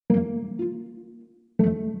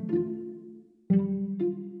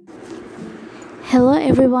Hello,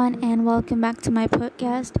 everyone, and welcome back to my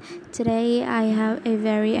podcast. Today, I have a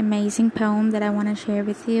very amazing poem that I want to share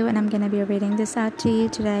with you, and I'm going to be reading this out to you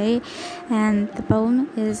today. And the poem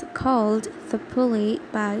is called The Pulley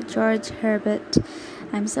by George Herbert.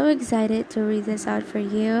 I'm so excited to read this out for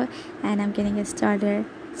you, and I'm getting it started.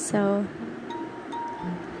 So,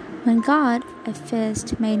 when God a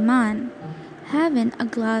feast made man, having a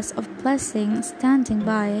glass of blessing standing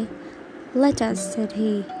by, let us, said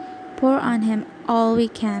he, pour on him all we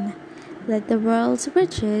can. Let the world's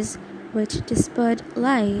riches, which despite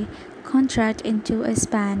lie, contract into a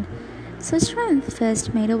span. So strength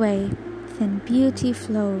first made a way, then beauty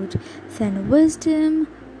flowed, then wisdom,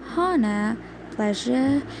 honor,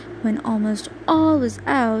 pleasure. When almost all was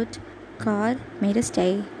out, God made a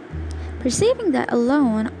stay. Perceiving that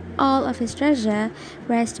alone all of his treasure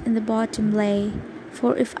rest in the bottom lay.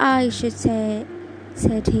 For if I should say,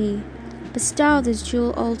 said he, bestow this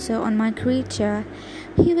jewel also on my creature,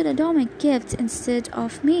 he would adorn my gift instead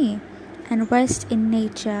of me, and rest in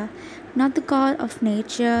nature, not the God of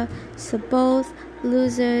nature, so both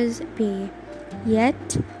losers be.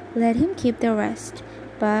 Yet let him keep the rest,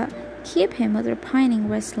 but keep him with repining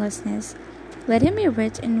restlessness. Let him be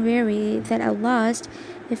rich and weary, that at last,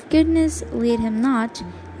 if goodness lead him not,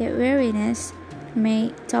 yet weariness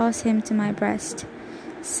may toss him to my breast.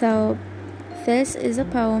 So this is a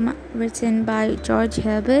poem written by George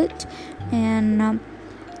Herbert, and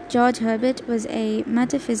George Herbert was a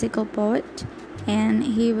metaphysical poet, and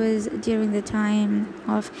he was during the time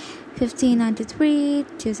of 1593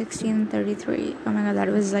 to 1633. Oh my god, that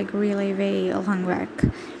was like really very long back.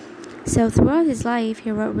 So throughout his life,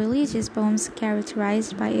 he wrote religious poems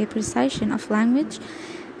characterized by a precision of language,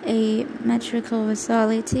 a metrical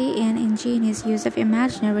facility, and ingenious use of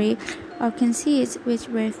imaginary or conceits which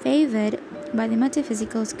were favored by the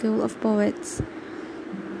metaphysical school of poets.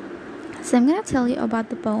 So I'm going to tell you about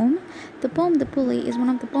the poem. The poem The Pulley is one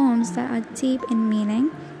of the poems that are deep in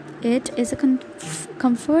meaning. It is a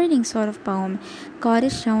comforting sort of poem. God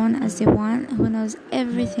is shown as the one who knows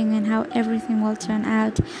everything and how everything will turn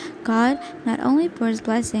out. God not only pours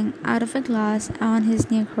blessing out of a glass on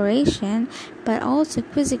his new creation, but also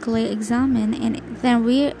quizzically examines and then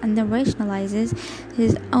rationalizes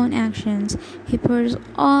his own actions. He pours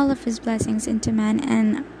all of his blessings into man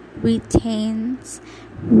and retains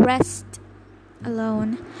rest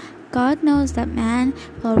alone. God knows that man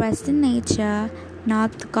will rest in nature,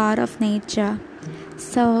 not the God of nature.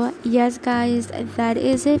 So yes, guys, that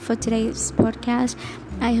is it for today's podcast.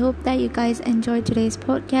 I hope that you guys enjoyed today's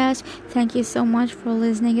podcast. Thank you so much for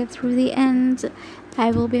listening it through the end.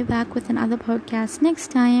 I will be back with another podcast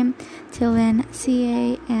next time. Till then, see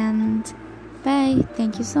you and bye.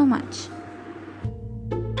 Thank you so much.